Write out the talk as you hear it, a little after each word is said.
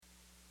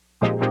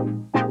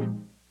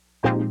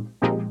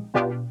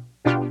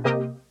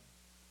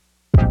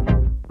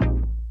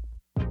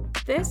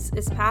This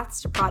is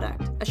Paths to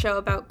Product, a show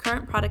about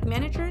current product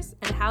managers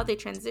and how they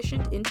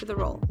transitioned into the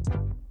role.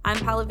 I'm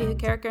Pallavi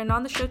Hukarikar, and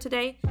on the show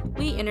today,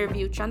 we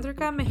interview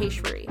Chandrika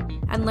Maheshwari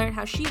and learn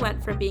how she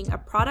went from being a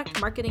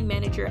product marketing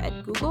manager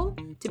at Google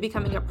to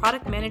becoming a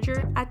product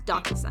manager at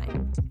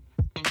DocuSign.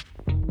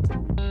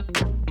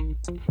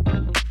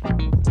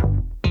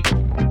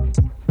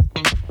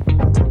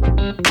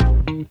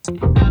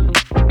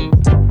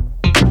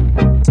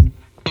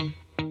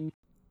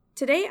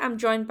 Today, I'm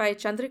joined by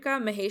Chandrika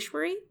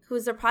Maheshwari, who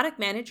is a product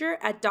manager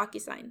at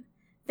DocuSign.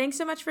 Thanks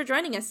so much for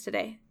joining us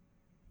today.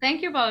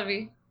 Thank you,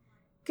 Pallavi.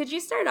 Could you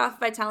start off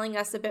by telling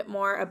us a bit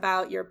more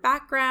about your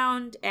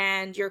background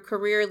and your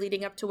career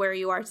leading up to where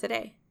you are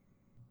today?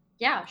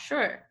 Yeah,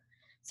 sure.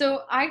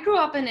 So I grew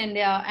up in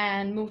India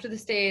and moved to the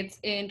States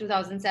in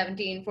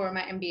 2017 for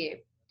my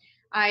MBA.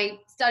 I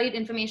studied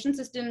information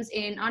systems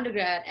in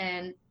undergrad,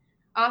 and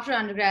after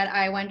undergrad,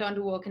 I went on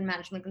to work in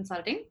management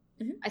consulting.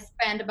 I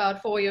spent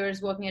about 4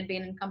 years working at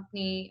Bain &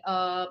 Company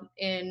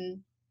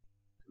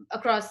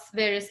across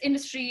various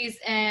industries,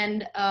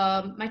 and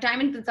my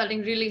time in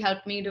consulting really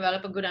helped me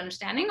develop a good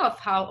understanding of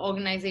how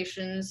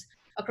organizations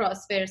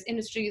across various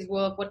industries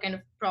work, what kind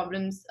of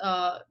problems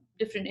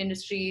different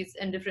industries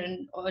and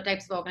different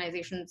types of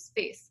organizations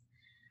face.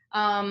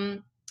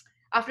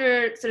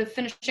 After sort of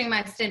finishing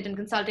my stint in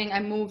consulting,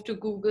 I moved to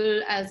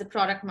Google as a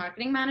product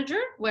marketing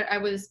manager, where I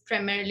was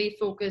primarily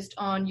focused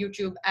on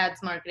YouTube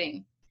ads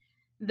marketing.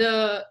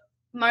 The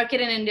market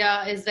in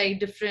India is very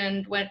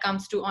different when it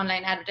comes to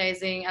online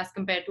advertising as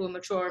compared to a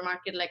mature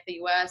market like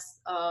the US.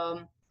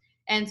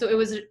 And so it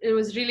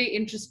was really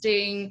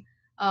interesting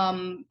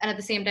and at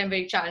the same time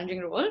very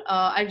challenging role.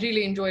 I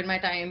really enjoyed my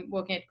time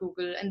working at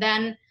Google. And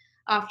then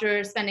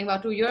after spending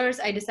about 2 years,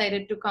 I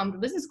decided to come to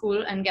business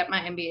school and get my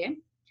MBA.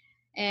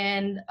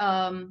 And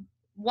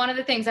one of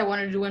the things I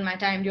wanted to do in my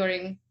time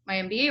during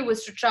my MBA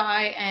was to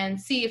try and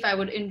see if I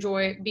would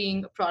enjoy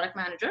being a product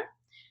manager.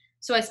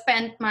 So I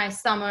spent my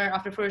summer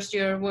after first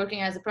year working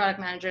as a product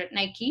manager at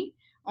Nike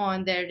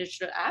on their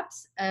digital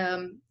apps.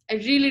 I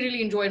really,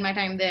 really enjoyed my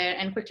time there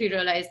and quickly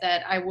realized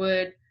that I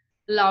would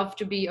love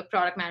to be a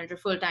product manager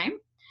full-time.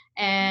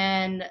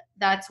 And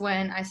that's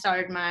when I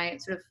started my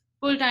sort of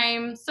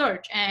full-time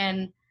search.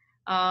 And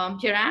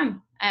here I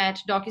am at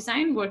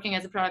DocuSign working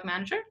as a product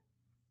manager.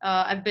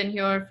 I've been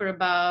here for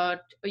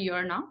about a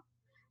year now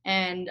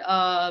and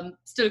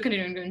still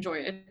continuing to enjoy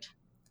it.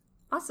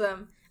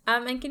 Awesome.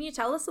 And can you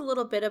tell us a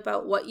little bit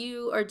about what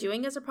you are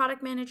doing as a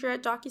product manager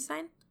at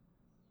DocuSign?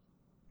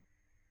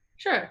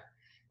 Sure.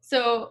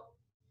 So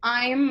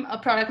I'm a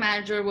product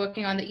manager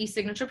working on the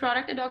e-signature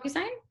product at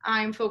DocuSign.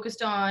 I'm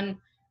focused on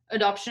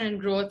adoption and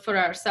growth for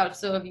our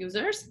self-serve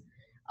users.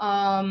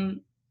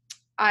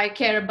 I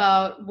care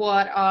about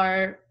what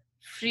our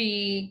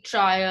free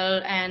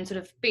trial and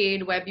sort of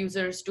paid web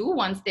users do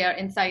once they are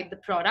inside the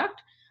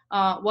product.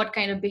 What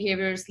kind of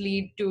behaviors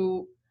lead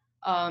to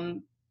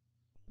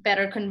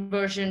better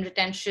conversion,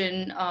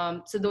 retention,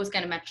 so those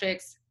kind of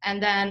metrics.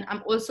 And then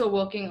I'm also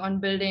working on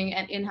building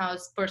an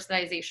in-house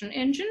personalization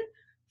engine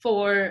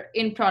for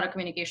in-product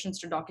communications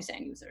to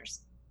DocuSign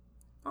users.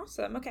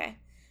 Awesome. Okay.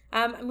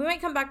 We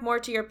might come back more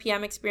to your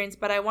PM experience,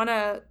 but I want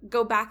to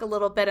go back a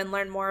little bit and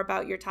learn more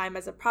about your time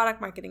as a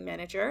product marketing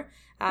manager,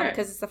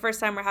 because it's the first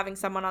time we're having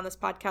someone on this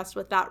podcast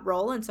with that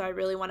role. And so I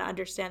really want to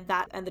understand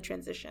that and the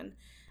transition.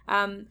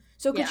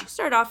 So could you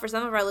start off, for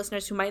some of our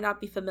listeners who might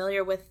not be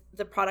familiar with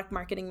the product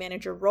marketing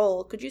manager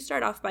role, could you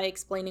start off by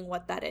explaining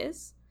what that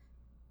is?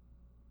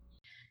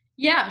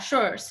 Yeah,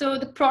 sure. So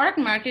the product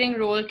marketing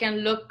role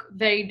can look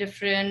very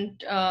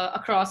different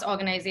across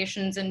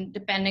organizations and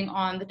depending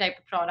on the type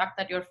of product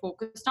that you're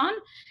focused on.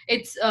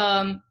 It's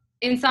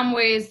in some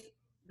ways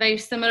very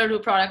similar to a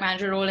product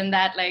manager role in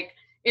that like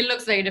it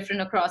looks very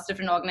different across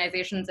different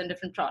organizations and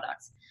different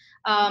products.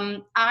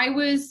 I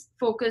was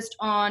focused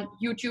on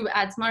YouTube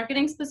ads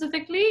marketing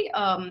specifically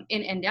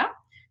in India.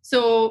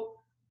 So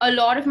a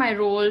lot of my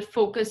role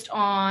focused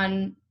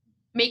on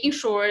making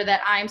sure that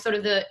I'm sort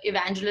of the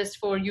evangelist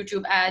for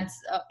YouTube ads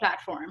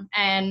platform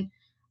and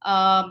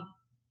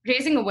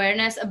raising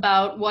awareness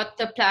about what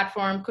the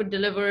platform could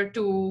deliver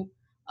to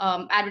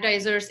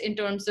advertisers in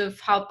terms of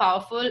how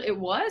powerful it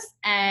was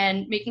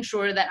and making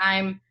sure that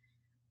I'm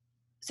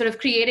sort of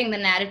creating the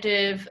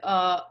narrative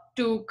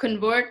to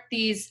convert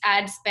these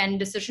ad spend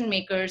decision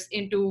makers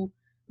into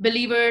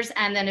believers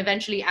and then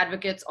eventually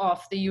advocates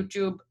of the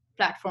YouTube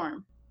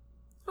platform.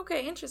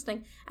 Okay,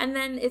 interesting. And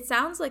then it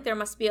sounds like there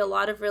must be a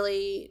lot of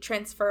really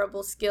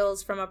transferable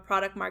skills from a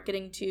product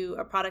marketing to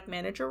a product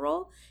manager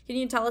role. Can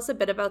you tell us a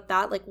bit about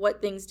that? Like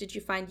what things did you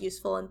find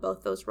useful in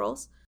both those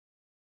roles?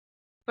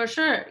 For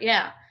sure,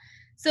 yeah.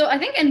 So I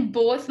think in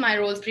both my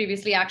roles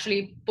previously,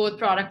 actually, both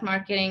product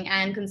marketing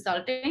and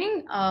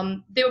consulting,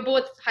 they were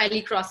both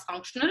highly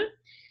cross-functional.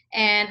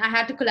 And I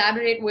had to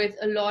collaborate with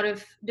a lot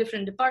of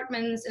different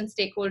departments and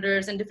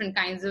stakeholders and different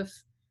kinds of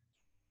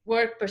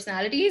work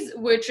personalities,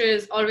 which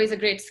is always a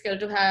great skill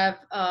to have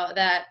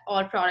that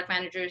all product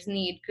managers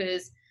need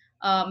because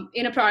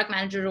in a product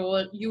manager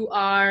role, you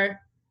are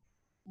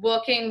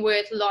working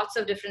with lots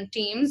of different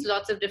teams,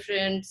 lots of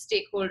different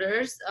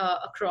stakeholders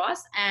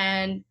across,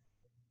 and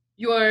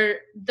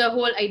the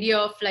whole idea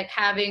of like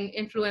having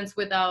influence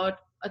without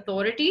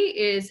authority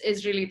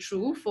is really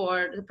true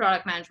for the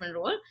product management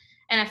role.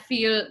 And I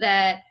feel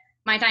that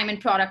my time in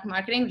product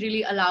marketing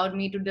really allowed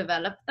me to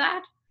develop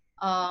that.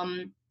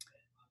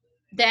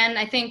 Then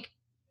I think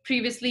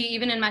previously,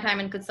 even in my time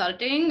in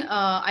consulting,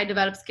 I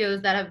developed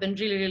skills that have been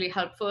really, really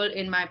helpful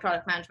in my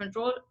product management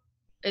role.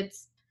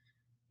 It's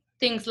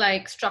things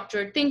like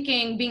structured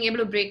thinking, being able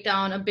to break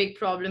down a big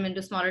problem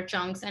into smaller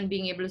chunks and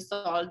being able to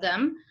solve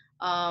them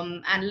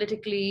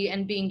analytically,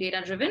 and being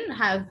data driven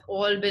have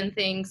all been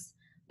things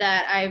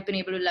that I've been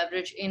able to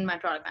leverage in my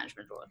product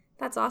management role.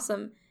 That's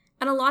awesome.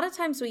 And a lot of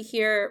times we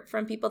hear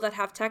from people that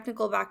have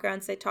technical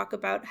backgrounds, they talk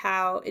about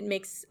how it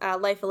makes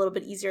life a little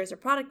bit easier as a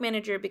product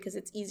manager because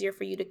it's easier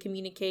for you to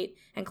communicate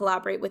and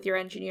collaborate with your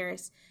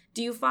engineers.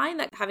 Do you find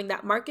that having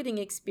that marketing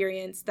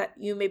experience, that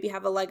you maybe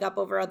have a leg up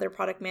over other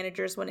product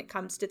managers when it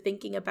comes to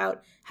thinking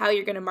about how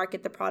you're going to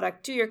market the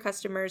product to your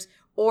customers,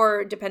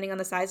 or depending on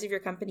the size of your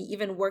company,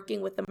 even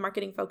working with the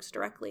marketing folks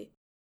directly?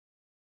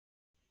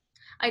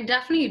 I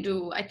definitely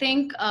do. I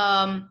think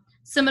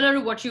similar to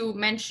what you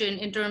mentioned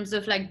in terms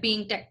of like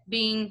being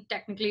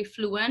technically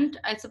fluent,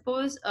 I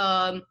suppose,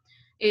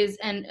 is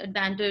an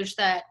advantage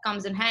that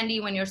comes in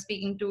handy when you're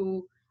speaking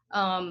to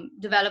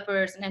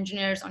developers and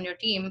engineers on your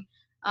team.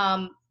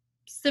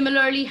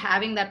 Similarly,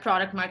 having that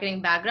product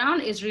marketing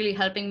background is really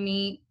helping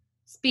me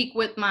speak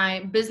with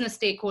my business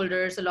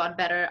stakeholders a lot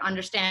better,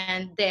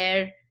 understand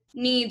their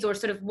needs, or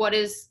sort of what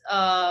is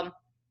top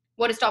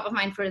of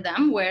mind for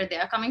them, where they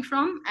are coming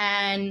from,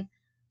 and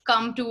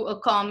come to a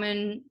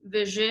common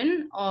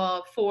vision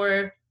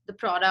for the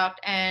product,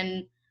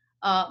 and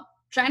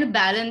trying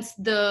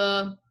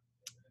to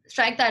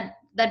strike that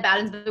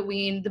balance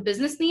between the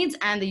business needs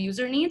and the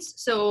user needs.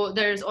 So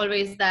there's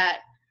always that,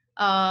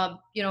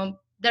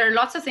 there are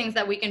lots of things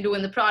that we can do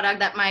in the product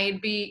that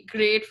might be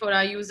great for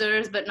our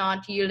users but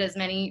not yield as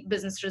many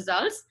business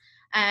results.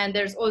 And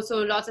there's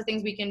also lots of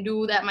things we can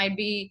do that might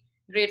be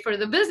great for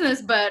the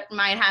business but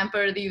might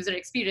hamper the user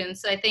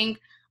experience. So I think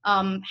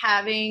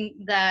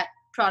having that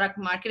product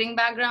marketing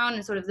background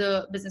and sort of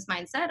the business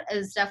mindset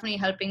is definitely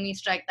helping me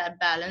strike that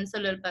balance a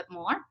little bit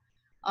more,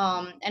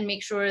 and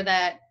make sure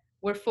that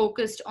we're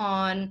focused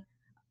on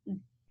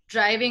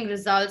driving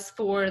results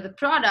for the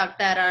product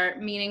that are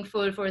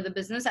meaningful for the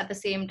business, at the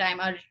same time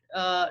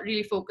are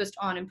really focused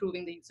on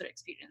improving the user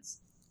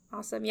experience.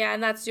 Awesome. Yeah,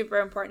 and that's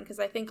super important because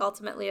I think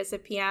ultimately as a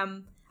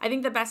PM, I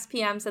think the best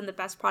PMs and the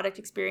best product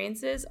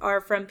experiences are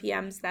from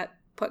PMs that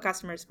put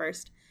customers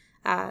first.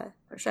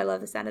 Which I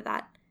love the sound of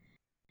that.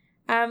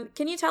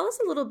 Can you tell us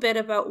a little bit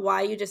about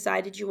why you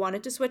decided you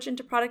wanted to switch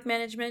into product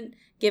management,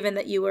 given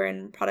that you were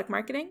in product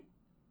marketing?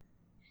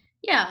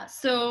 Yeah,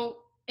 so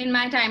in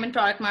my time in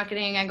product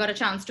marketing, I got a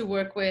chance to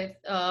work with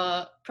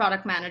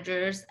product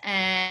managers.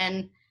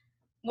 And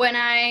when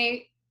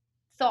I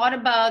thought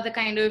about the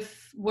kind of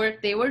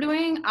work they were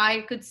doing,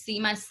 I could see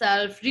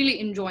myself really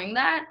enjoying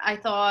that. I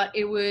thought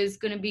it was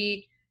going to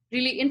be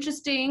really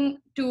interesting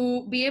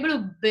to be able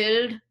to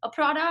build a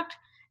product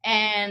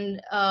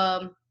and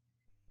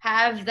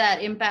have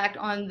that impact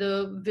on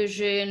the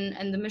vision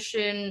and the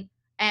mission,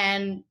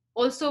 and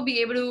also be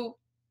able to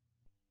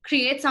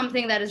create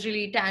something that is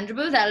really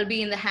tangible that'll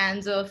be in the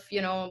hands of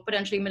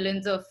potentially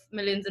millions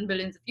and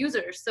billions of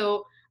users.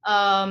 So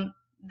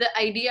the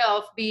idea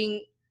of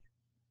being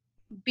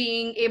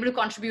able to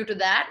contribute to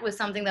that was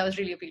something that was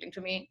really appealing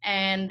to me.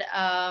 And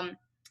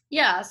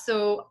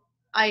so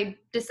I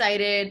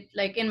decided,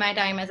 like in my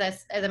time, as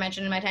I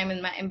mentioned, in my time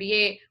in my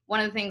MBA,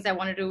 one of the things I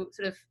wanted to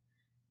sort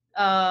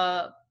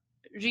of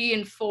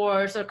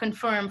reinforce or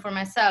confirm for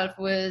myself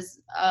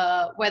was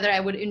whether I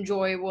would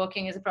enjoy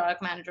working as a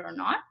product manager or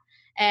not.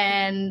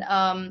 And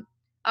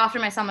after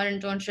my summer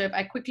internship,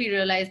 I quickly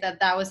realized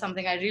that was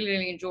something I really,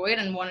 really enjoyed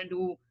and want to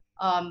do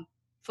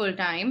full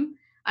time.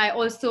 I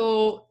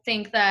also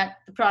think that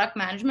the product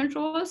management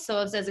role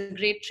serves as a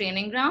great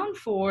training ground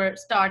for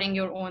starting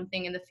your own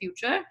thing in the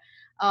future.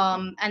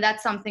 And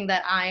that's something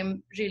that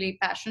I'm really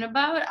passionate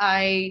about.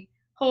 I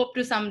hope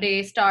to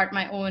someday start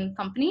my own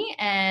company.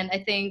 And I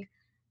think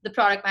the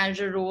product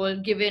manager role,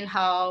 given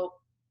how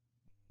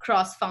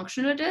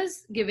cross-functional it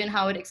is, given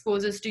how it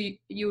exposes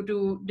you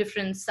to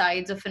different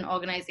sides of an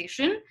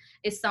organization,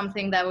 is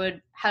something that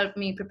would help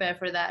me prepare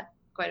for that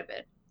quite a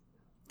bit.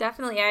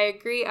 Definitely. I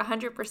agree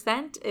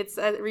 100%. It's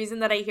a reason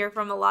that I hear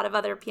from a lot of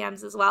other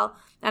PMs as well.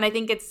 And I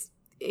think it's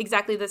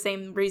exactly the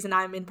same reason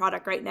I'm in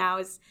product right now,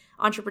 is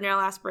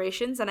entrepreneurial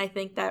aspirations. And I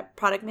think that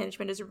product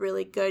management is a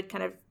really good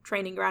kind of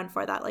training ground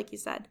for that, like you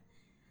said.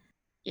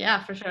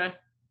 Yeah, for sure.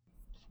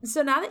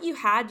 So now that you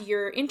had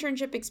your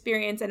internship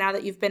experience and now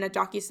that you've been at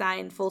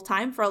DocuSign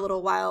full-time for a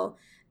little while,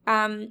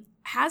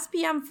 has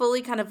PM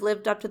fully kind of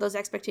lived up to those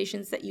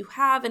expectations that you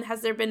have? And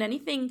has there been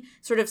anything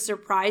sort of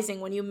surprising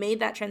when you made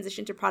that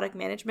transition to product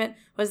management?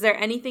 Was there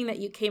anything that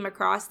you came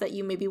across that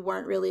you maybe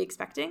weren't really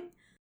expecting?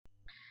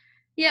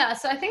 Yeah,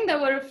 so I think there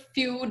were a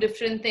few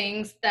different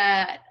things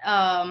that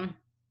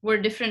were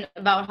different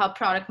about how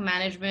product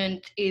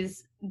management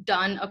is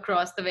done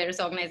across the various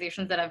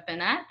organizations that I've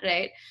been at,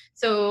 right?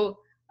 So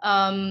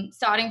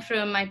starting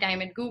from my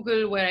time at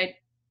Google, where I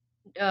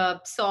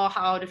saw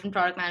how different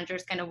product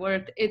managers kind of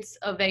worked, it's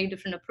a very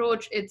different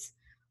approach. It's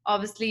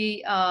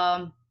obviously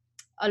a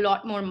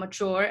lot more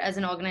mature as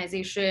an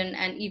organization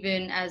and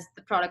even as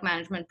the product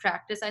management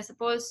practice, I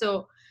suppose.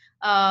 So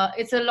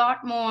it's a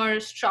lot more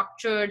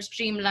structured,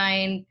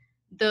 streamlined.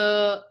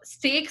 The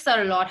stakes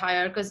are a lot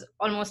higher because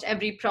almost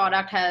every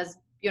product has,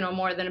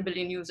 more than 1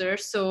 billion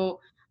users. So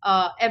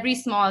every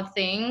small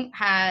thing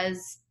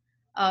has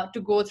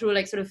to go through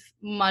like sort of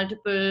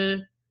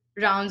multiple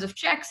rounds of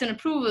checks and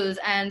approvals.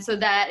 And so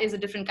that is a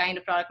different kind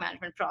of product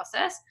management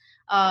process.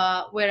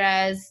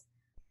 Whereas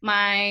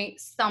my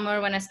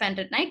summer when I spent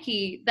at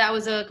Nike, that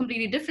was a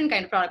completely different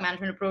kind of product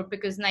management approach,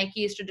 because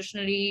Nike is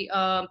traditionally,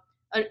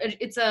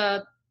 it's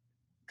a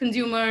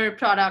consumer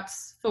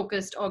products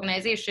focused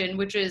organization,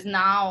 which is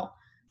now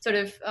sort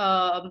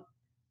of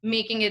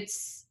making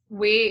its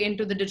way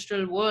into the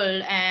digital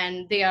world.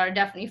 And they are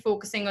definitely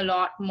focusing a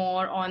lot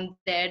more on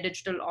their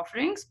digital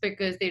offerings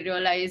because they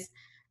realize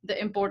the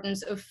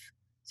importance of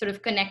sort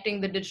of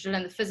connecting the digital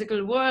and the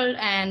physical world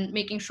and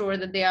making sure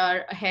that they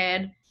are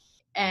ahead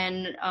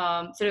and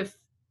sort of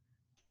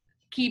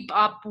keep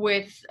up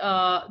with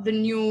the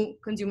new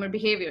consumer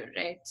behavior,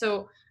 right?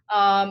 So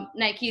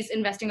Nike is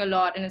investing a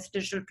lot in its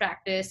digital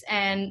practice,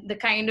 and the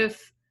kind of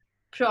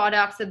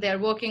products that they're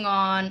working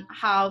on,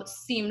 how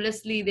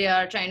seamlessly they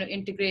are trying to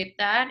integrate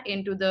that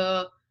into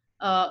the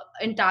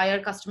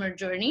entire customer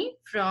journey,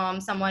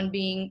 from someone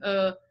being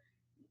a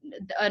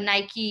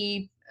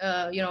Nike,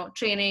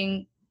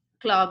 training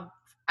club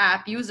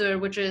app user,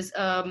 which is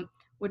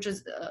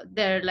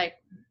their like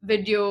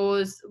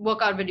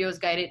workout videos,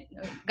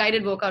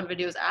 guided workout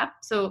videos app.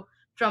 So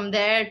from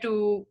there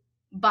to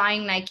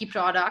buying Nike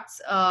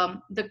products,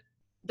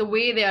 the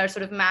way they are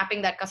sort of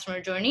mapping that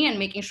customer journey and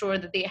making sure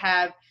that they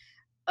have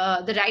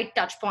the right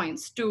touch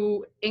points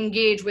to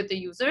engage with the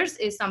users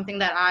is something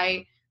that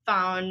I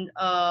found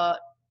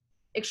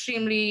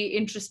extremely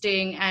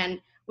interesting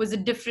and was a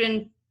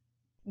different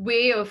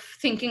way of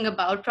thinking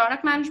about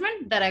product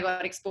management that I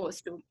got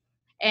exposed to.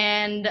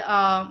 And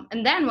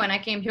then when I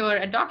came here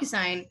at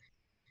DocuSign,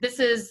 this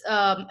is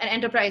an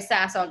enterprise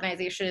SaaS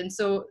organization.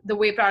 So the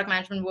way product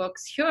management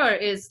works here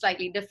is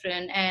slightly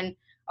different. And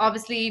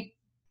obviously,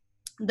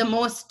 the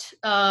most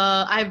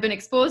I've been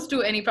exposed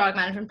to any product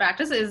management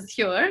practice is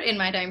here in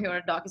my time here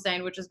at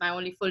DocuSign, which is my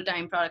only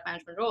full-time product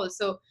management role.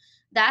 So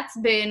that's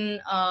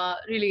been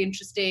really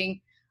interesting.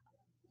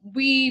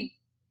 We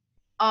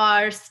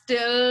are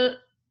still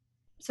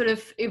sort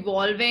of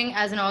evolving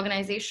as an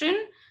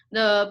organization.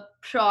 The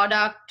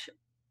product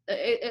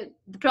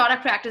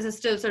practice is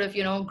still sort of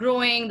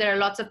growing. There are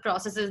lots of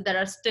processes that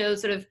are still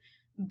sort of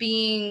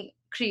being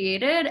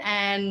created,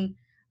 and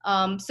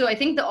so I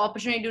think the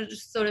opportunity to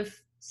just sort of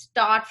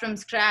start from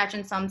scratch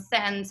in some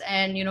sense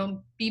and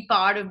be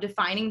part of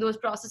defining those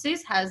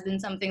processes has been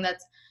something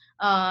that's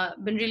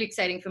been really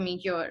exciting for me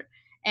here.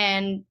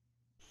 And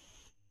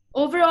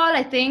overall,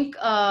 I think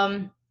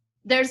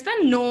there's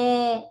been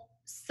no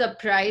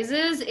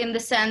surprises in the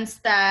sense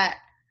that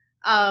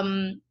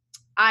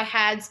I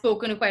had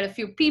spoken to quite a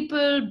few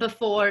people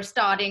before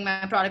starting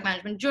my product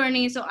management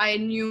journey, so I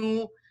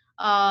knew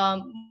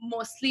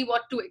mostly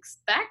what to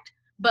expect.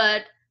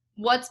 But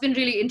what's been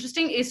really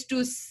interesting is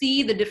to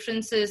see the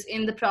differences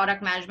in the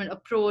product management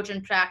approach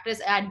and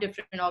practice at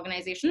different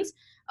organizations,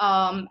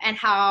 and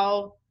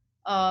how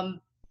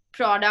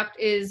product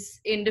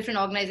is in different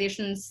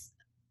organizations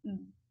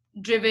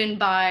driven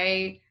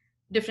by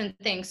different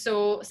things.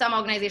 So some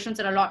organizations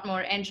are a lot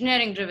more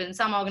engineering driven,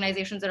 some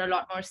organizations are a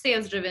lot more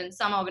sales driven,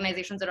 some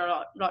organizations are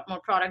a lot more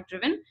product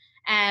driven.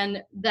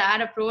 And that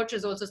approach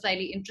is also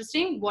slightly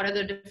interesting. What are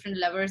the different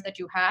levers that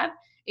you have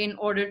in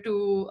order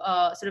to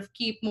sort of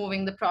keep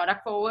moving the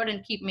product forward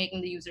and keep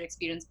making the user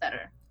experience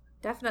better?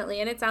 Definitely.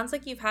 And it sounds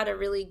like you've had a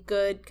really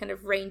good kind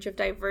of range of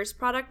diverse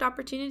product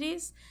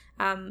opportunities.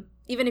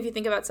 Even if you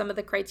think about some of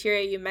the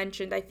criteria you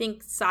mentioned, I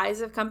think size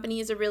of company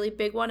is a really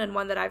big one and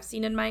one that I've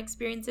seen in my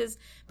experiences.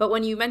 But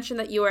when you mentioned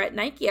that you were at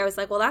Nike, I was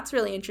like, well, that's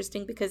really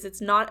interesting because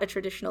it's not a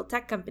traditional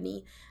tech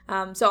company.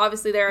 So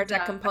obviously there are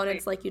tech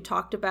components like you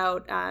talked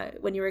about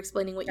when you were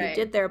explaining what you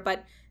did there,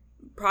 but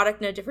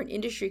product in a different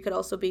industry could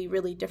also be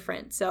really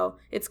different. So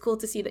it's cool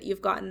to see that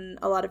you've gotten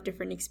a lot of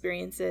different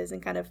experiences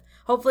and kind of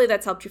hopefully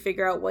that's helped you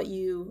figure out what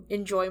you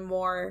enjoy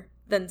more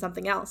than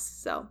something else.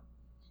 So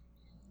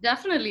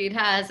definitely it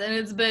has, and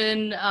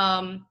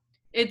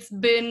it's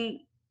been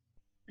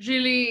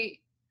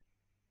really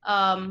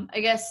I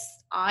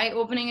guess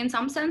eye-opening in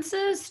some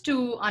senses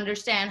to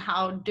understand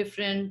how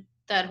different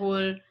that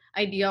whole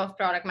idea of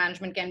product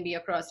management can be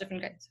across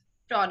different kinds of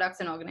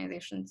products and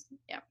organizations.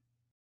 Yeah.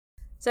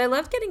 So I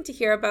loved getting to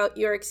hear about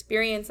your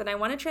experience, and I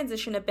want to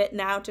transition a bit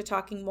now to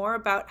talking more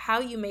about how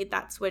you made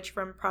that switch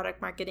from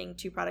product marketing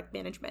to product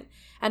management.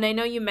 And I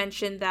know you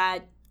mentioned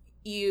that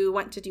you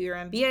went to do your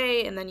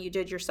MBA and then you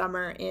did your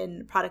summer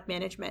in product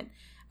management.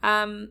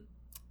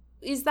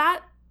 Is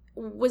that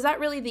was that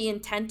really the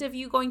intent of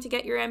you going to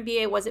get your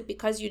MBA? Was it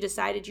because you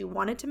decided you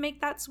wanted to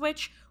make that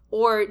switch?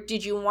 Or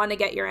did you want to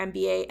get your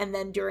MBA and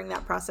then during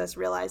that process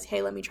realize,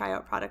 hey, let me try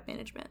out product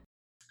management?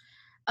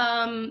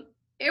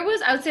 It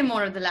was, I would say,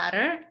 more of the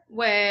latter,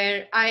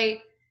 where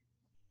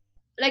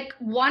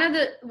one of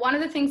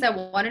the things I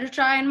wanted to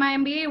try in my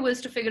MBA was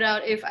to figure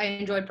out if I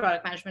enjoyed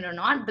product management or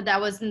not, but that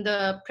wasn't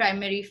the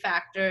primary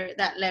factor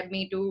that led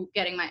me to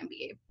getting my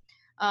MBA.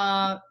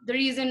 The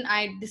reason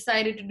I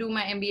decided to do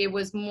my MBA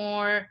was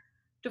more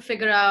to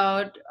figure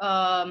out,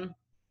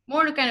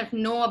 more to kind of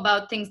know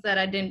about things that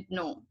I didn't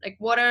know. Like,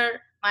 what are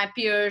my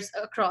peers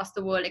across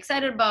the world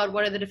excited about?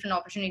 What are the different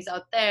opportunities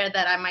out there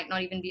that I might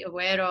not even be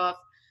aware of?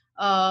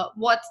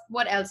 What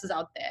else is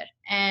out there?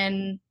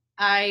 And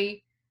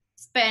I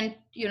spent,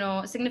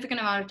 a significant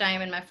amount of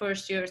time in my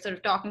first year sort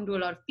of talking to a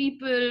lot of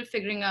people,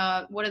 figuring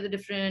out what are the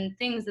different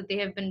things that they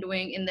have been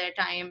doing in their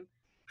time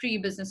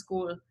pre-business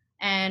school,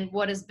 and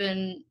what has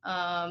been,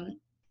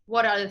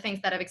 what are the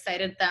things that have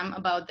excited them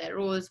about their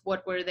roles,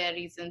 what were their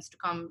reasons to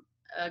come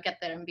get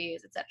their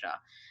MBAs, etc.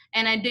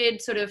 And I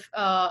did sort of,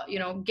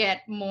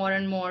 get more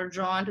and more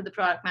drawn to the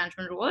product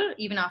management role,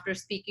 even after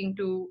speaking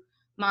to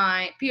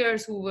my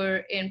peers who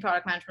were in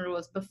product management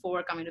roles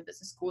before coming to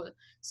business school.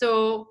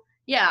 So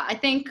yeah, I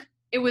think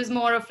it was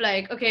more of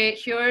like, okay,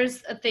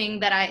 here's a thing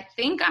that I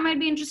think I might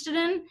be interested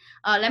in.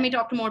 Let me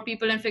talk to more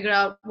people and figure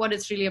out what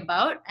it's really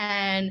about.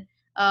 And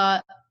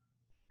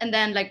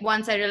then like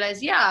once I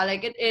realized, yeah,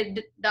 like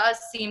it does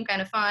seem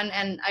kind of fun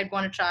and I'd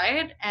want to try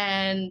it.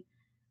 And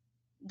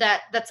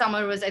that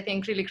summer was, I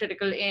think, really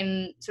critical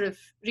in sort of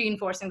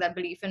reinforcing that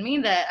belief in me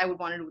that I would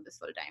want to do this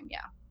full time.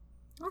 Yeah.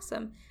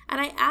 Awesome. And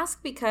I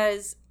ask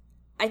because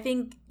I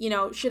think,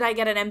 should I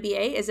get an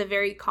MBA is a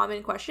very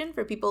common question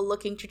for people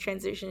looking to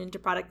transition into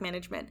product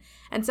management.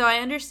 And so I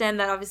understand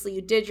that obviously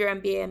you did your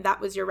MBA and that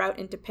was your route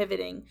into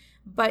pivoting.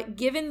 But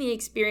given the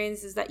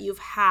experiences that you've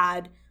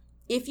had,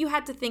 if you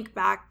had to think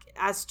back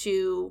as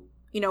to,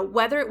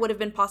 whether it would have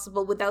been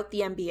possible without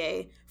the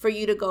MBA for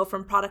you to go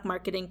from product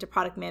marketing to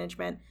product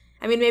management,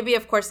 I mean, maybe,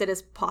 of course, it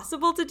is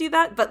possible to do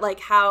that, but like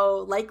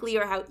how likely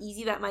or how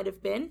easy that might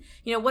have been.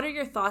 What are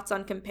your thoughts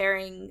on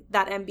comparing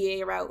that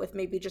MBA route with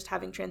maybe just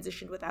having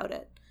transitioned without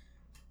it?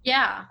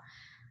 Yeah,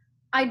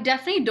 I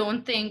definitely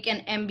don't think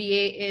an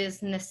MBA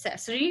is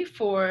necessary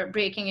for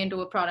breaking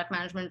into a product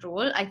management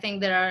role. I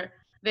think there are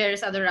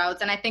various other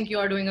routes, and I think you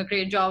are doing a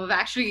great job of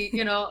actually,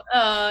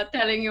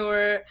 telling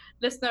your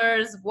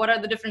listeners what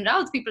are the different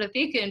routes people have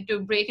taken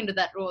to break into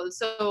that role.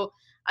 So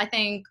I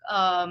think,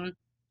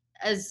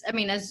 as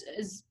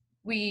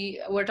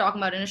we were talking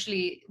about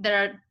initially,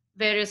 there are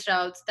various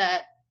routes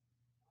that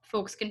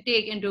folks can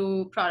take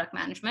into product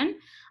management.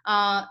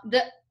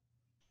 The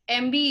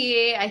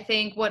MBA, I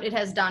think what it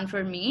has done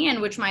for me, and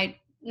which might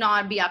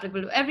not be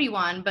applicable to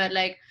everyone, but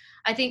like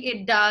I think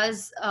it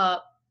does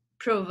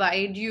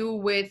provide you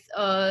with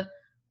a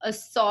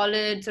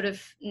solid sort of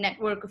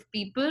network of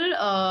people,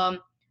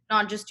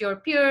 not just your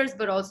peers,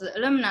 but also the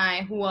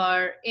alumni who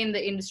are in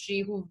the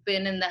industry, who've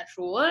been in that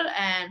role,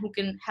 and who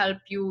can help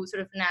you sort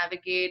of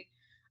navigate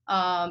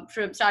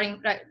from starting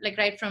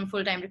right from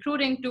full-time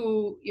recruiting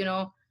to,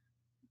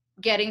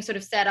 getting sort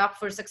of set up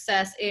for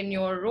success in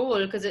your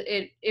role. Because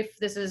if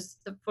this is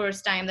the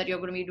first time that you're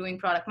going to be doing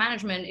product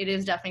management, it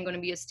is definitely going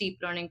to be a steep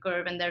learning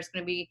curve, and there's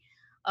going to be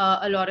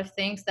a lot of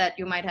things that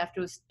you might have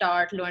to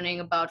start learning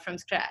about from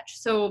scratch.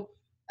 So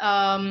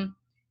the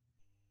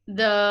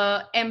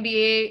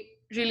MBA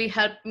really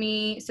helped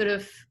me sort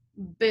of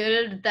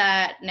build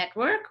that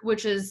network,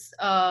 which is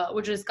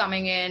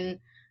coming in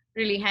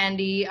really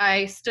handy.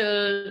 I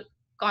still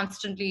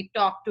constantly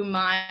talk to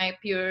my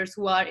peers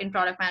who are in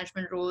product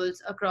management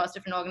roles across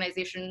different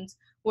organizations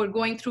who are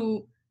going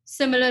through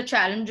similar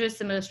challenges,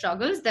 similar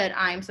struggles that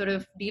I'm sort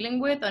of dealing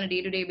with on a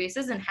day-to-day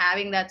basis, and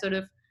having that sort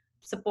of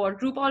support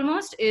group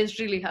almost is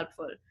really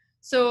helpful.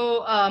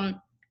 So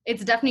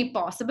it's definitely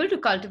possible to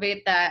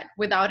cultivate that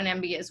without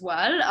an MBA as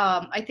well.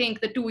 I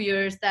think the 2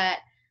 years that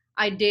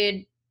I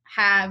did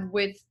have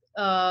with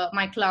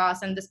my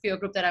class and this peer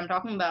group that I'm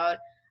talking about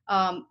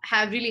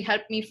have really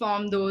helped me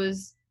form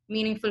those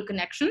meaningful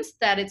connections,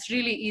 that it's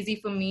really easy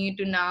for me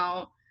to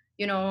now,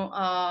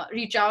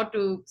 reach out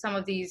to some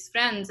of these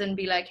friends and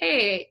be like,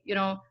 hey,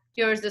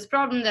 here's this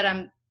problem that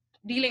I'm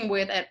dealing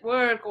with at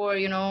work, or,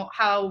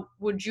 how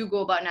would you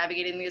go about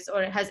navigating this?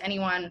 Or has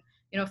anyone,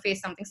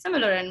 faced something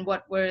similar? And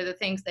what were the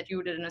things that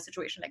you did in a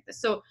situation like this?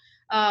 So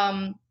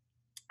I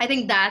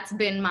think that's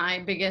been my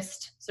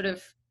biggest sort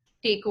of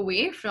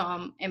takeaway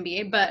from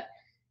MBA. But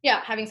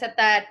yeah, having said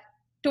that,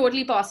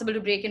 totally possible to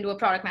break into a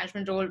product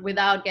management role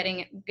without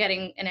getting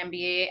an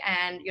MBA.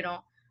 And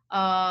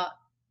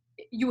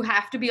you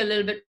have to be a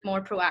little bit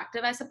more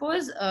proactive, I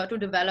suppose, to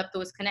develop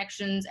those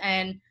connections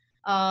and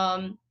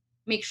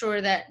make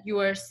sure that you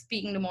are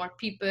speaking to more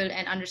people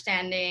and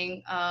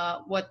understanding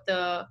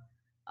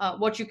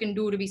what you can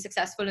do to be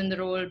successful in the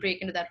role,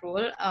 break into that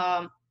role.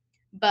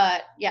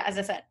 But yeah, as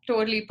I said,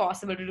 totally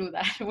possible to do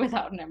that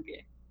without an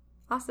MBA.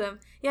 Awesome.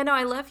 Yeah, no,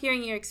 I love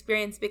hearing your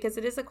experience because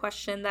it is a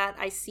question that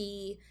I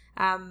see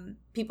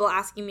people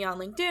asking me on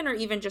LinkedIn or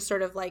even just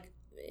sort of like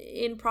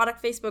in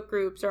product Facebook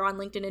groups or on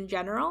LinkedIn in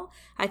general.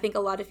 I think a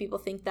lot of people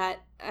think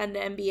that an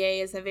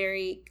MBA is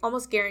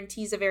almost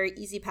guarantees a very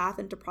easy path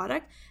into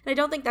product. And I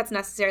don't think that's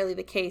necessarily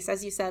the case.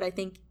 As you said, I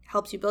think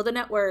helps you build a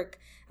network.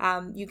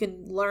 You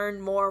can learn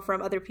more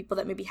from other people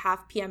that maybe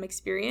have PM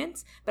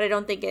experience, but I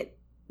don't think it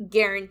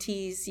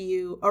guarantees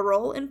you a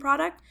role in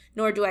product,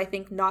 nor do I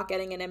think not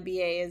getting an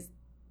MBA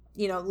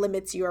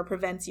limits you or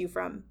prevents you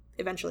from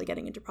eventually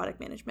getting into product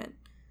management.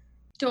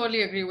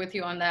 Totally agree with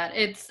you on that.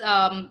 It's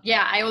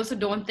I also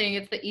don't think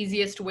it's the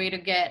easiest way to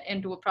get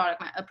into a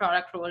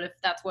product role if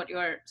that's what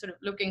you're sort of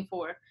looking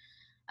for.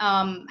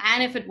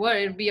 And if it were,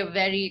 it'd be a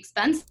very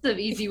expensive,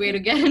 easy way to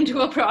get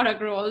into a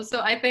product role.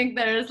 So I think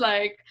there's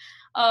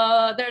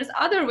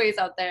other ways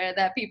out there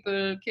that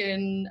people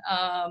can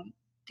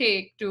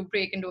take to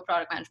break into a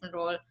product management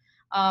role.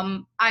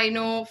 I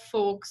know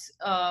folks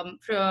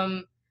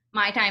from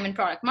my time in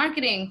product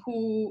marketing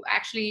who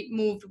actually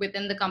moved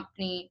within the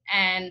company,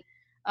 and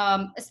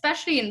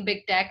especially in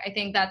big tech, I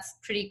think that's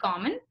pretty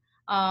common.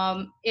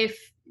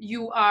 If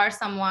you are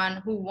someone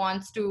who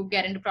wants to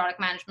get into product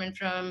management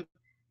from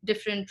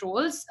different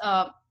roles,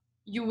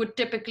 you would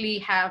typically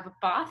have a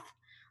path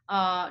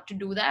to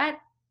do that.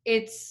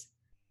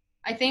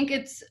 I think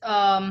it's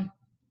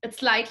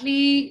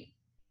slightly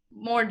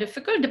more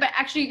difficult, but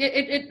actually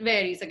it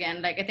varies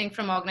again. Like I think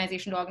from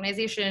organization to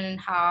organization,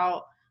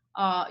 how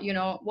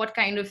what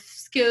kind of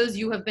skills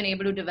you have been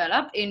able to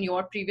develop in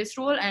your previous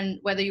role and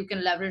whether you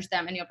can leverage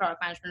them in your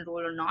product management role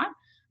or not.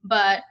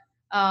 But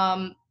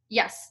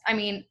yes, I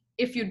mean,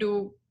 if you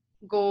do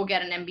go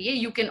get an MBA,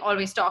 you can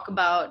always talk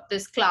about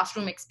this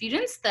classroom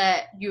experience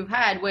that you've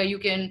had where you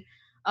can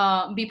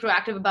be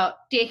proactive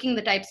about taking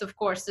the types of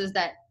courses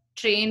that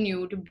train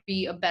you to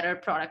be a better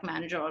product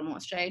manager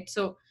almost, right?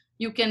 So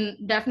you can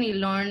definitely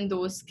learn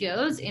those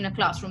skills in a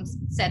classroom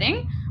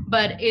setting,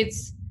 but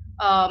it's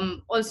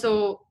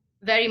also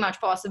very much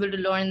possible to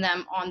learn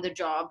them on the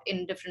job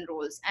in different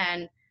roles.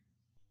 And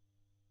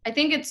I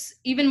think it's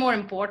even more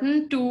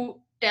important to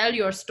tell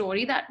your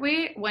story that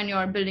way when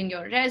you're building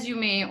your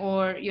resume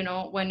or,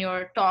 when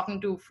you're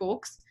talking to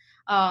folks,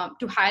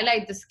 to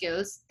highlight the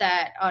skills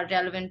that are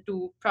relevant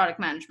to product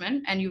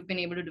management and you've been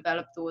able to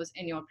develop those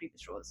in your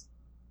previous roles.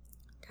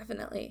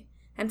 Definitely.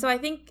 And so I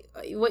think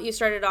what you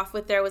started off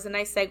with there was a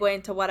nice segue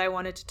into what I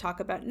wanted to talk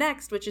about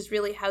next, which is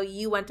really how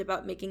you went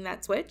about making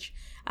that switch.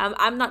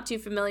 I'm not too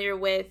familiar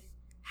with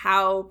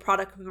how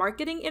product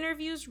marketing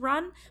interviews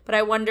run, but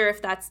I wonder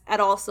if that's at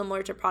all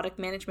similar to product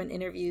management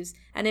interviews.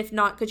 And if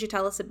not, could you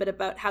tell us a bit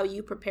about how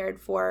you prepared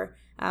for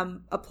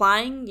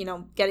applying,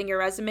 getting your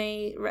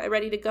resume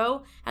ready to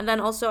go, and then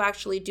also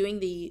actually doing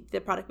the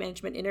product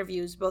management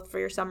interviews, both for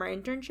your summer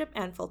internship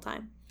and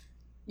full-time?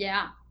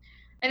 Yeah.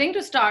 I think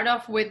to start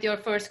off with your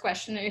first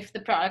question, if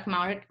the product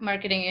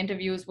marketing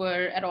interviews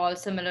were at all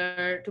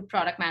similar to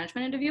product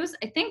management interviews,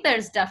 I think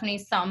there's definitely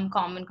some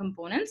common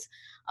components.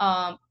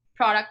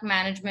 Product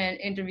management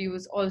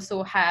interviews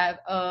also have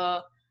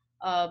a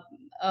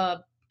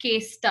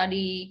case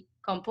study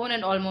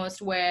component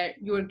almost, where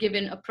you're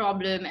given a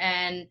problem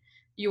and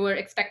you are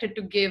expected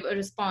to give a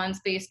response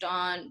based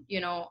on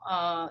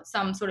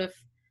some sort of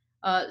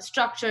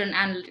structure and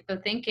analytical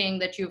thinking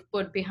that you've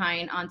put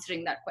behind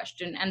answering that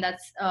question. And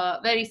that's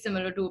very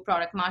similar to a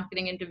product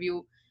marketing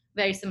interview,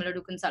 very similar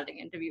to consulting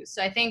interviews.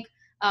 So I think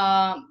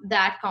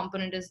that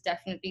component is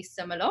definitely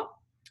similar.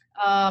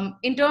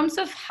 In terms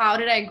of how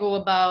did I go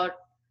about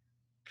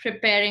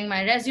preparing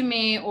my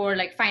resume or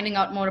like finding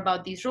out more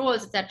about these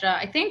roles, etc.,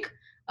 I think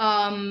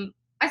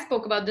I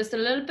spoke about this a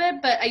little bit,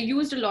 but I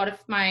used a lot of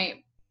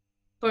my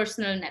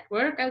personal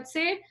network, I would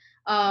say,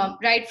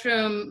 right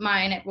from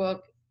my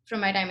network from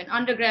my time in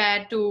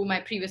undergrad to my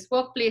previous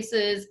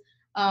workplaces,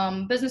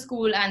 business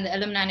school, and the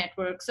alumni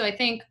network. So I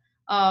think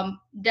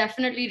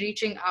definitely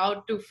reaching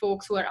out to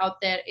folks who are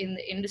out there in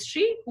the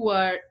industry, who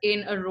are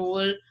in a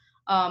role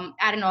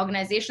at an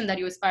organization that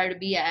you aspire to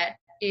be at,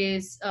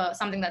 is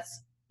something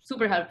that's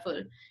super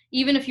helpful.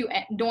 Even if you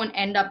don't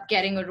end up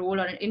getting a role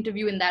or an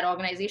interview in that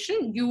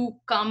organization, you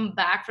come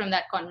back from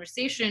that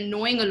conversation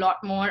knowing a lot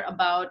more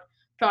about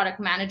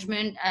product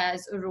management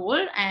as a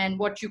role and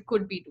what you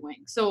could be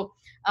doing. So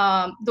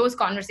those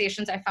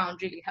conversations I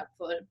found really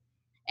helpful.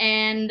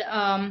 And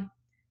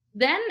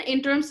then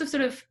in terms of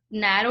sort of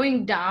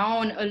narrowing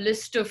down a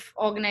list of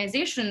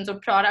organizations or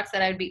products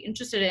that I'd be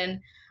interested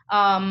in,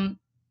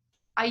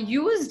 I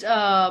used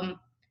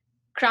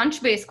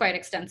Crunchbase quite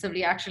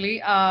extensively,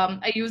 actually.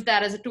 I used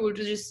that as a tool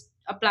to just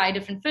apply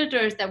different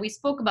filters that we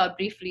spoke about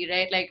briefly,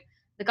 right? Like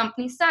the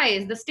company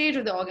size, the stage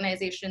of the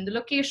organization, the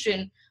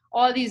location,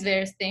 all these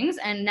various things,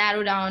 and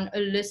narrow down a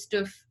list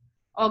of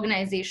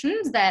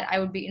organizations that I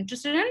would be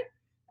interested in.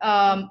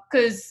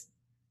 Because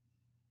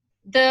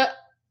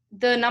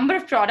the number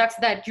of products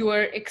that you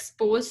are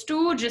exposed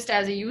to just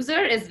as a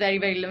user is very,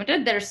 very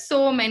limited. There are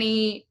so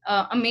many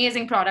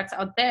amazing products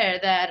out there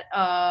that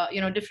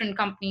different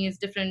companies,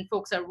 different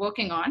folks are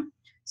working on.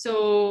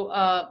 So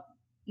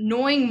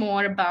knowing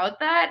more about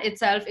that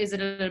itself is a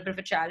little bit of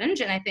a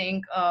challenge. And I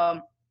think,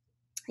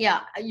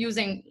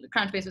 using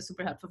Crunchbase was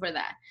super helpful for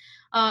that.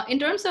 In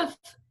terms of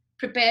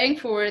preparing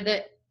for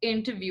the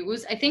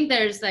interviews, I think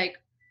there's like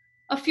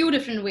a few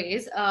different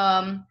ways.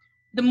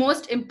 The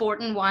most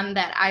important one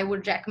that I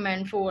would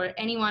recommend for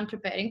anyone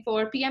preparing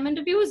for PM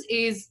interviews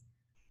is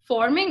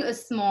forming a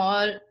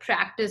small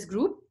practice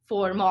group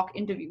for mock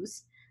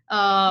interviews.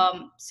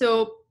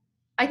 So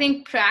I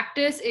think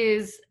practice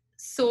is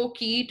so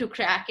key to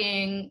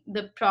cracking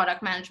the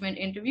product management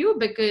interview,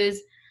 because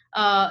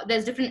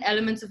there's different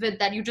elements of it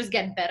that you just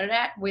get better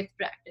at with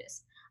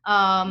practice.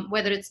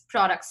 Whether it's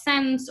product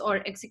sense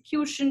or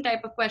execution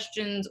type of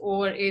questions,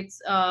 or it's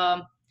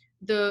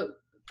the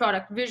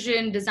product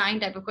vision, design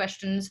type of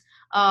questions.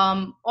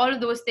 All of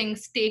those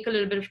things take a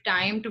little bit of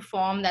time to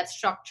form that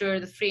structure,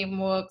 the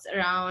frameworks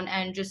around,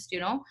 and just,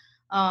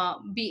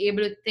 be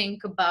able to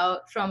think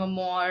about from a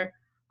more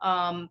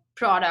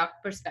product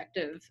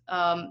perspective.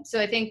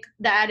 So I think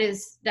that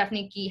is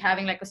definitely key,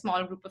 having like a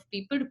small group of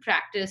people to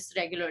practice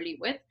regularly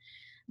with.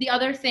 The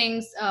other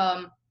things,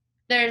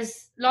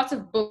 there's lots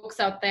of books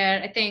out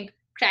there. I think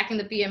Cracking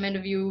the PM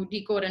Interview,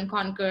 Decode and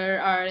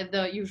Conquer are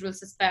the usual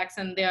suspects,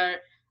 and they are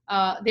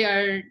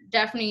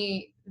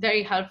definitely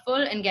very helpful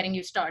in getting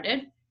you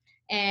started.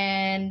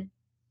 And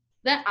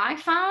then I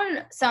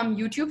found some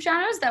YouTube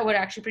channels that were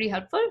actually pretty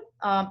helpful.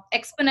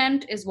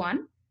 Exponent is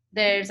one.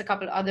 There's a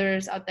couple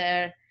others out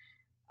there.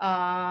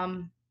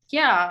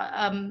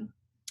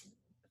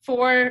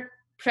 For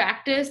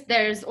practice,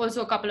 there's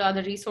also a couple of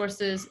other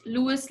resources.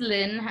 Lewis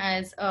Lin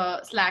has a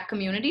Slack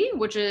community,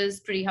 which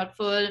is pretty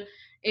helpful.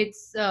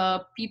 It's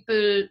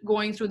people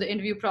going through the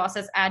interview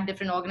process at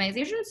different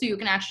organizations. So you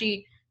can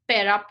actually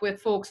pair up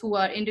with folks who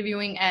are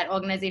interviewing at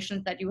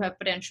organizations that you have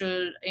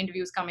potential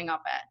interviews coming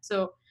up at.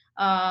 So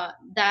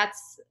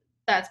that's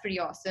pretty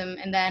awesome.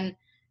 And then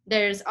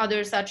there's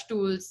other such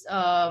tools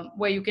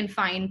where you can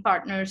find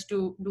partners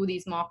to do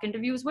these mock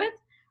interviews with.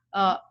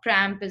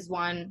 Pramp is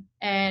one.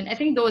 And I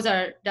think those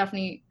are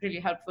definitely really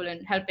helpful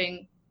in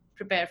helping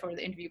prepare for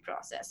the interview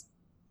process.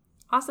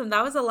 Awesome.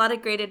 That was a lot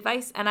of great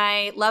advice. And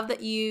I love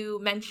that you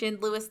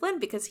mentioned Lewis Lin,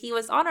 because he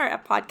was on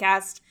our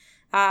podcast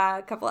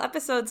a couple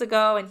episodes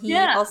ago, and he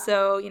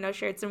also,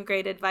 shared some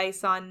great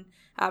advice on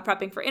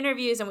prepping for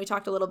interviews, and we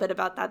talked a little bit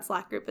about that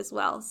Slack group as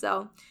well.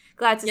 So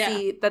glad to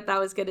see that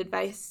was good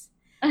advice.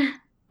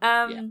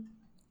 And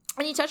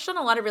you touched on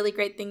a lot of really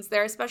great things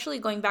there, especially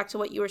going back to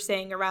what you were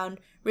saying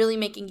around really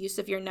making use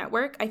of your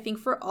network. I think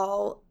for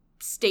all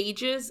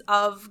stages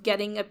of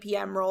getting a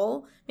PM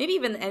role, maybe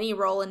even any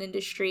role in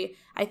industry,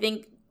 I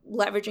think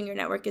leveraging your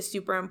network is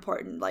super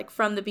important. Like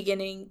from the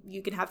beginning,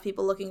 you can have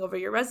people looking over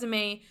your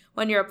resume.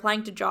 When you're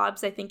applying to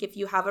jobs, I think if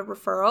you have a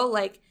referral,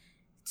 like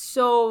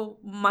so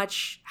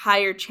much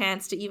higher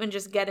chance to even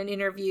just get an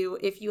interview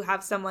if you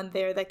have someone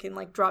there that can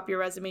like drop your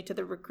resume to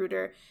the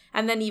recruiter.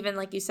 And then even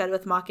like you said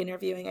with mock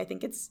interviewing, I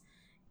think it's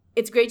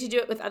great to do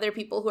it with other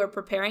people who are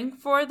preparing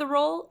for the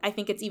role. I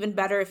think it's even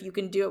better if you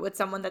can do it with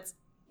someone that's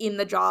in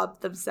the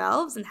job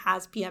themselves and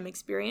has PM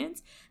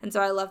experience. And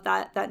so I love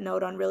that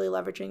note on really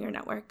leveraging your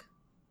network.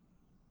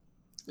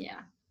 Yeah.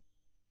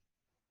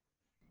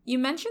 You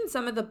mentioned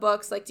some of the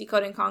books like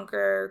Decode and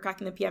Conquer,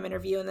 Cracking the PM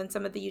Interview, and then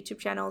some of the YouTube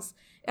channels.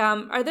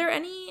 Are there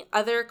any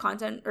other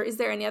content, or is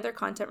there any other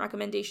content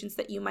recommendations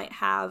that you might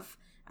have,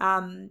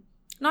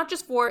 not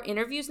just for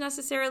interviews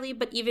necessarily,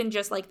 but even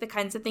just like the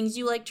kinds of things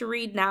you like to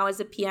read now as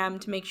a PM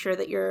to make sure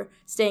that you're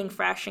staying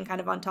fresh and kind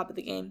of on top of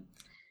the game?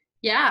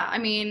 Yeah, I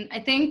mean, I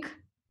think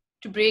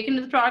to break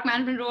into the product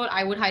management role,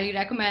 I would highly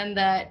recommend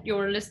that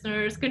your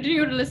listeners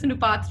continue to listen to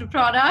Paths to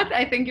Product.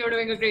 I think you're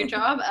doing a great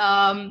job.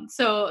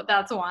 So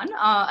that's one.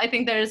 I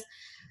think there's,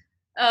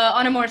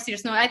 on a more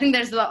serious note, I think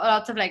there's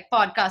lots of like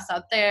podcasts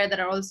out there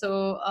that are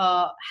also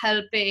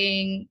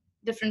helping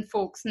different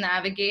folks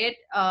navigate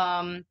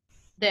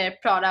their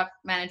product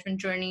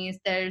management journeys.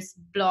 There's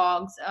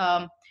blogs.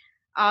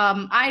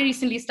 I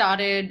recently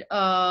started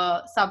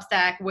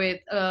Substack with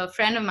a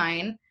friend of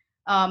mine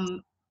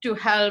to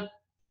help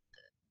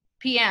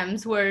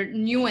PMs who are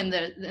new in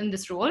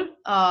this role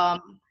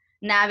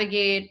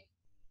navigate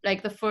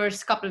like the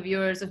first couple of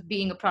years of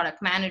being a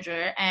product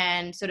manager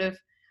and sort of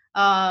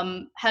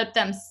help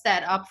them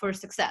set up for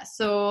success.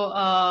 So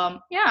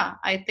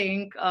I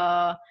think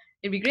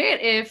it'd be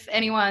great if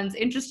anyone's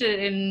interested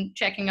in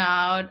checking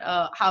out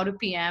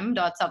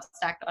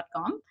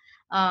howtopm.substack.com.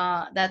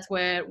 That's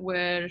where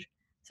we're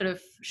sort of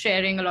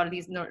sharing a lot of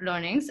these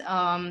learnings.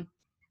 I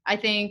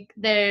think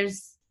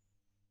there's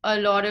a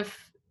lot of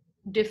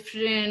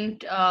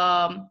different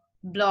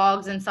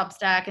blogs and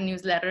Substack and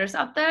newsletters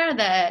out there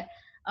that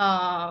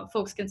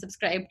folks can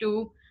subscribe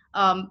to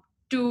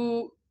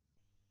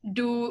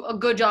do a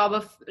good job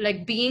of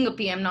like being a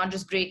PM, not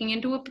just breaking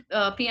into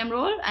a PM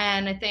role.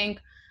 And I think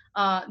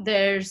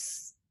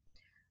there's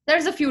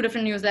a few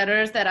different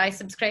newsletters that I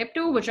subscribe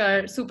to, which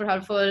are super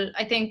helpful.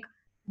 I think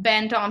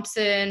Ben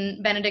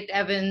Thompson, Benedict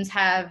Evans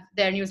have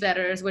their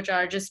newsletters, which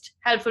are just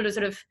helpful to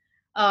sort of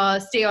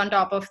stay on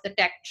top of the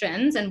tech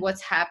trends and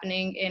what's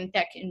happening in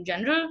tech in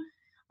general.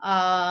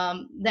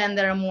 Then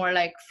there are more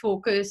like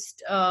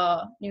focused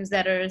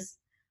newsletters.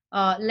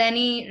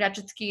 Lenny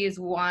Rachitsky is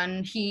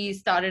one. He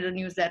started a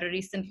newsletter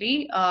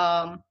recently,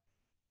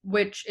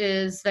 which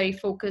is very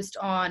focused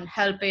on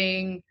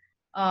helping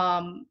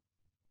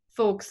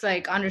folks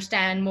like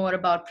understand more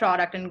about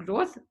product and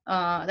growth.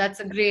 That's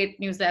a great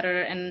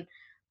newsletter, and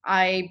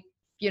I,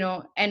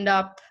 end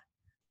up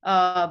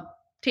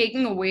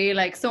taking away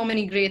like so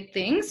many great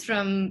things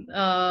from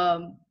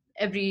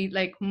every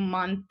like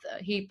month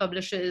he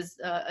publishes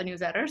a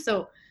newsletter.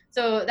 So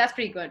that's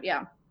pretty good.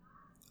 Yeah.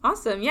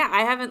 Awesome. Yeah,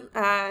 I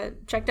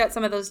haven't checked out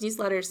some of those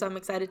newsletters, so I'm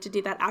excited to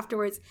do that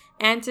afterwards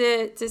and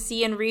to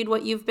see and read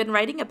what you've been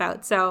writing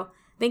about. So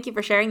thank you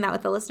for sharing that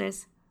with the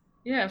listeners.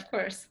 Yeah, of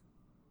course.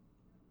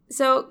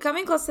 So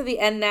coming close to the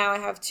end now, I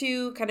have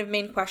two kind of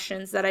main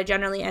questions that I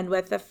generally end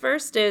with. The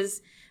first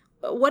is,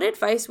 what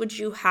advice would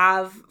you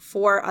have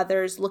for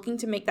others looking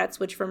to make that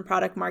switch from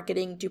product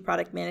marketing to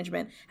product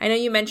management? I know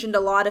you mentioned a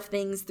lot of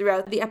things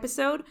throughout the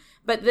episode,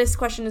 but this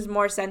question is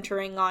more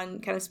centering on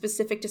kind of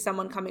specific to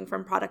someone coming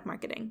from product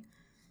marketing.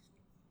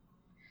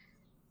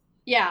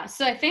 Yeah,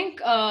 so I think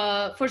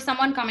for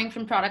someone coming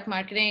from product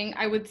marketing,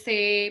 I would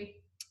say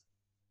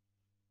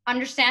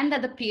understand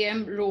that the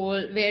PM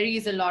role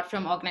varies a lot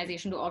from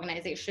organization to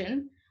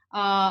organization.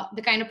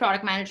 The kind of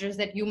product managers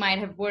that you might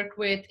have worked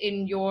with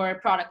in your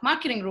product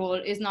marketing role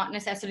is not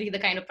necessarily the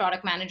kind of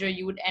product manager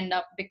you would end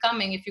up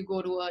becoming if you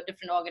go to a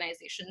different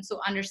organization. So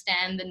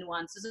understand the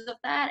nuances of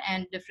that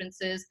and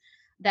differences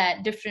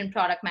that different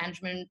product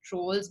management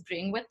roles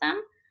bring with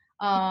them.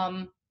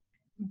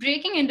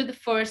 Breaking into the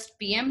first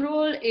PM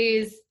role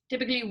is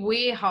typically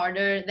way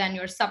harder than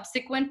your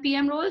subsequent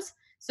PM roles.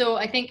 So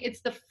I think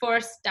it's the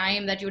first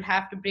time that you would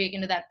have to break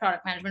into that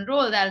product management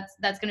role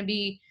that's going to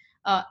be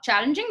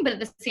challenging, but at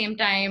the same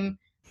time,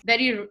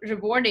 very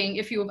rewarding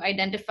if you've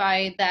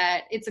identified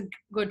that it's a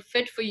good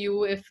fit for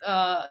you, if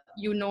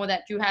you know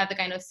that you have the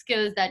kind of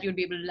skills that you'd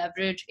be able to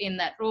leverage in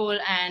that role,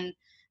 and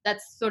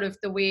that's sort of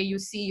the way you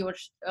see your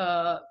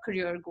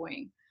career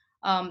going.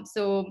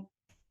 So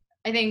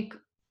I think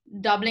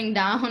doubling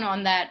down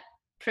on that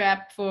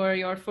prep for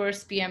your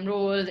first PM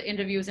role, the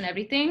interviews and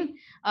everything,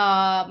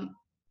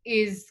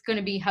 is going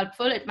to be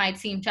helpful. It might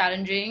seem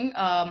challenging.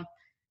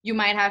 You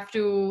might have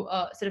to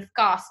sort of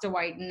cast a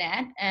wide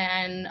net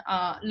and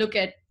look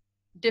at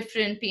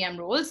different PM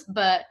roles.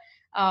 But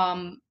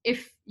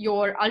if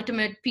your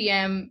ultimate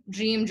PM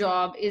dream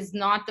job is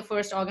not the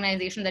first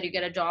organization that you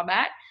get a job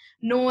at,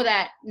 know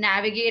that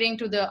navigating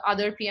to the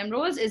other PM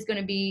roles is going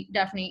to be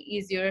definitely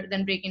easier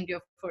than breaking into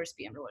your first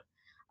PM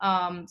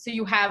role. So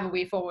you have a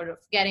way forward of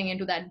getting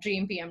into that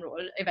dream PM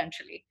role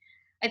eventually.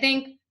 I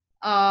think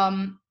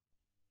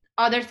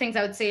other things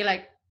I would say,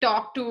 like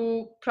talk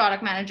to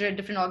product manager at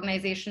different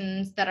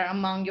organizations that are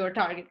among your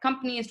target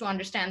companies to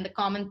understand the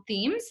common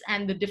themes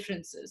and the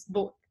differences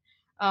both.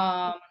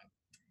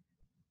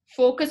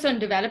 Focus on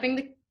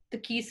developing the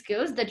key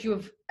skills that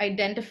you've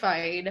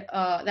identified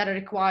that are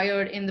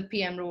required in the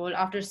PM role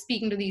after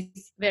speaking to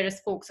these various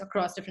folks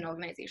across different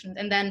organizations,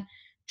 and then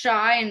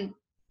try and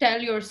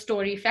tell your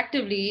story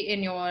effectively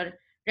in your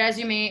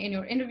resume, in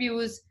your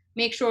interviews.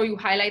 Make sure you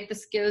highlight the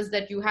skills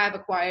that you have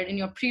acquired in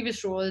your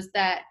previous roles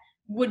that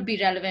would be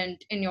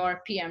relevant in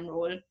your PM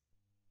role.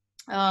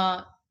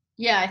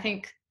 I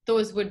think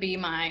those would be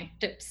my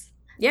tips.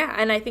 Yeah,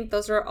 and I think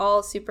those are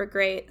all super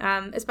great,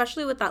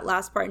 especially with that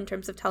last part in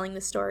terms of telling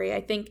the story.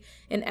 I think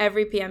in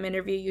every PM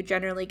interview, you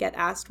generally get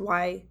asked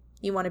why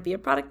you want to be a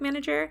product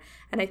manager.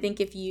 And I think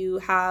if you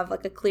have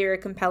like a clear,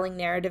 compelling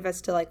narrative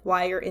as to like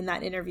why you're in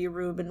that interview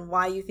room and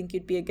why you think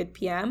you'd be a good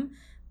PM,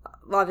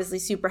 obviously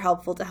super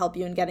helpful to help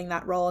you in getting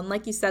that role. And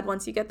like you said,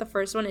 once you get the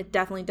first one, it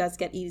definitely does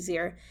get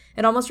easier.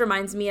 It almost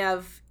reminds me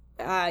of,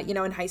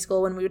 in high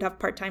school when we would have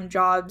part-time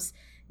jobs.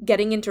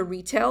 Getting into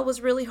retail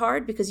was really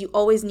hard because you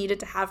always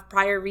needed to have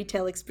prior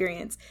retail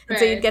experience. And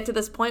so you'd get to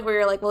this point where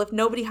you're like, well, if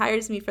nobody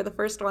hires me for the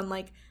first one,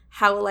 like,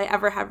 how will I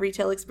ever have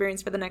retail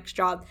experience for the next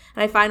job?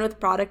 And I find with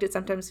product, it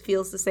sometimes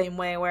feels the same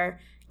way, where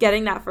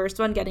getting that first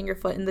one, getting your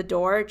foot in the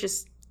door,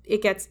 just,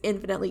 it gets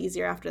infinitely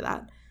easier after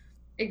that.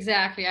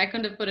 Exactly. I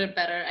couldn't have put it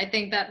better. I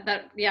think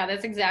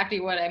that's exactly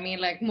what I mean.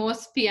 Like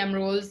most PM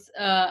roles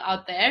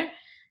out there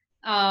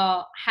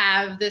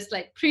have this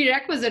like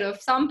prerequisite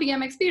of some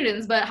PM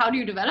experience, but how do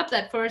you develop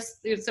that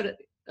first set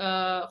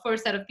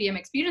of PM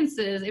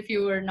experiences if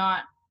you are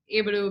not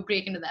able to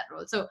break into that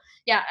role? So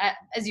yeah,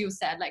 as you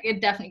said, like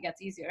it definitely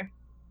gets easier.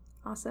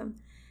 Awesome.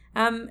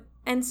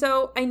 And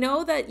so I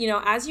know that,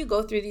 as you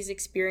go through these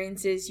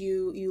experiences,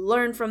 you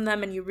learn from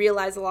them and you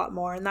realize a lot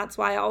more. And that's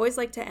why I always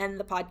like to end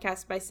the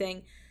podcast by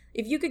saying,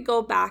 if you could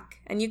go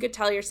back and you could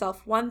tell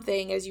yourself one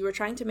thing as you were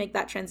trying to make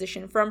that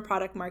transition from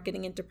product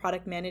marketing into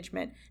product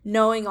management,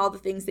 knowing all the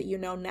things that you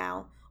know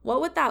now, what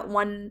would that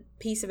one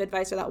piece of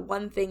advice or that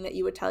one thing that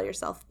you would tell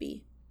yourself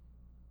be?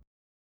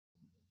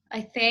 I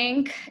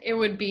think it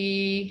would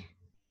be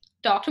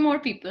talk to more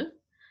people.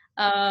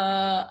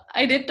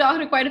 I did talk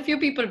to quite a few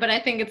people, but I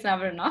think it's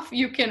never enough.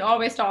 You can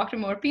always talk to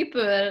more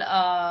people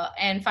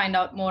and find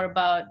out more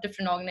about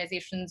different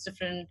organizations,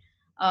 different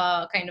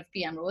kind of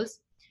PM roles.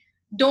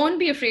 don't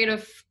be afraid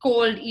of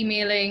cold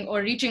emailing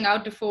or reaching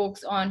out to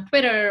folks on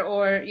Twitter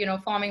or,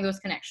 forming those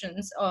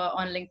connections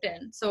on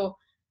LinkedIn. So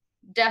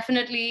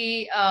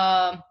definitely,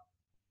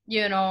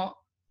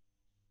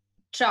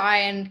 try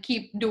and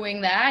keep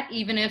doing that,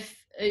 even if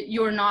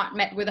you're not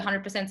met with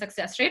 100%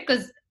 success rate,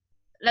 because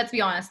let's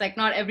be honest, like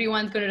not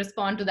everyone's going to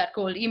respond to that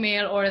cold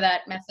email or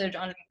that message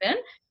on LinkedIn,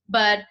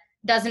 but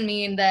doesn't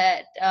mean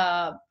that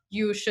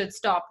you should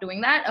stop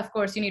doing that. Of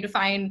course, you need to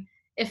find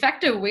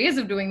effective ways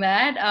of doing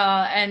that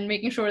and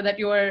making sure that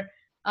you're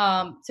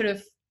sort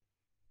of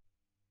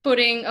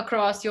putting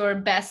across your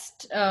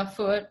best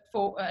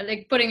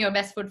putting your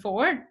best foot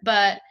forward.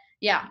 But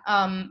yeah,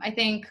 I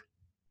think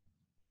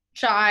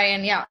try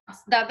and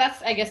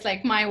that's I guess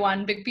like my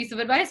one big piece of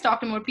advice. Talk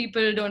to more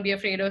people. Don't be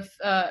afraid of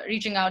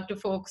reaching out to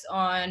folks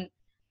on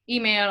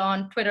email,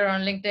 on Twitter,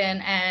 on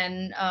LinkedIn,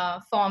 and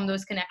form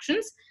those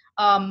connections,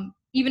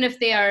 even if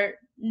they are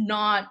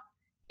not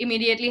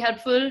immediately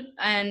helpful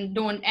and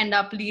don't end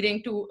up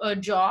leading to a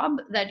job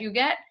that you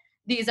get.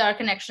 These are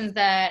connections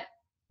that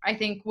I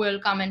think will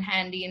come in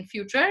handy in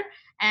future,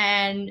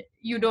 and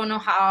you don't know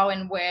how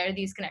and where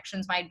these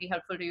connections might be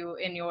helpful to you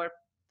in your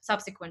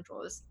subsequent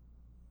roles.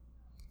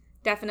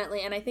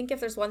 Definitely. And I think if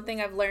there's one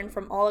thing I've learned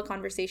from all the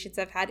conversations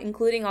I've had,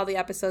 including all the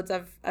episodes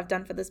I've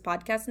done for this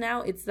podcast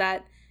now, it's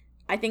that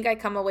I think I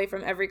come away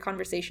from every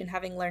conversation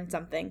having learned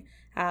something.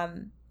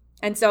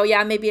 And so,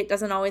 yeah, maybe it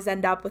doesn't always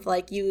end up with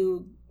like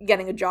you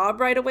getting a job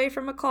right away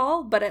from a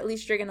call, but at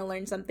least you're going to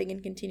learn something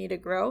and continue to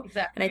grow.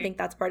 Exactly. And I think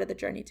that's part of the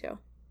journey too.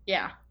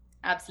 Yeah,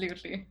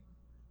 absolutely.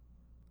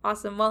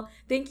 Awesome. Well,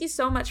 thank you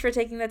so much for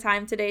taking the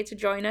time today to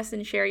join us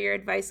and share your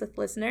advice with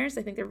listeners.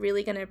 I think they're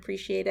really going to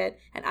appreciate it.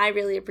 And I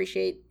really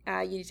appreciate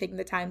you taking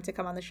the time to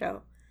come on the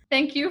show.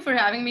 Thank you for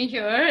having me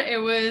here.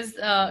 It was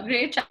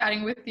great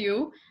chatting with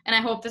you. And I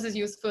hope this is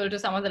useful to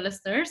some of the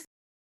listeners.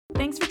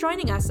 Thanks for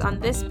joining us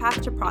on this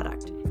Path to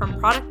Product, from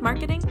product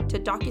marketing to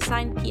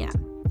DocuSign PM.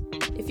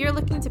 If you're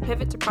looking to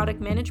pivot to product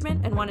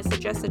management and want to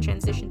suggest a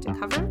transition to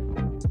cover,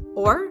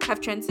 or have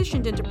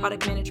transitioned into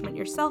product management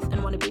yourself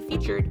and want to be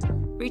featured,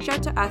 reach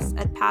out to us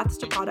at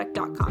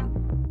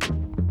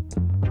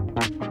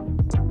pathstoproduct.com.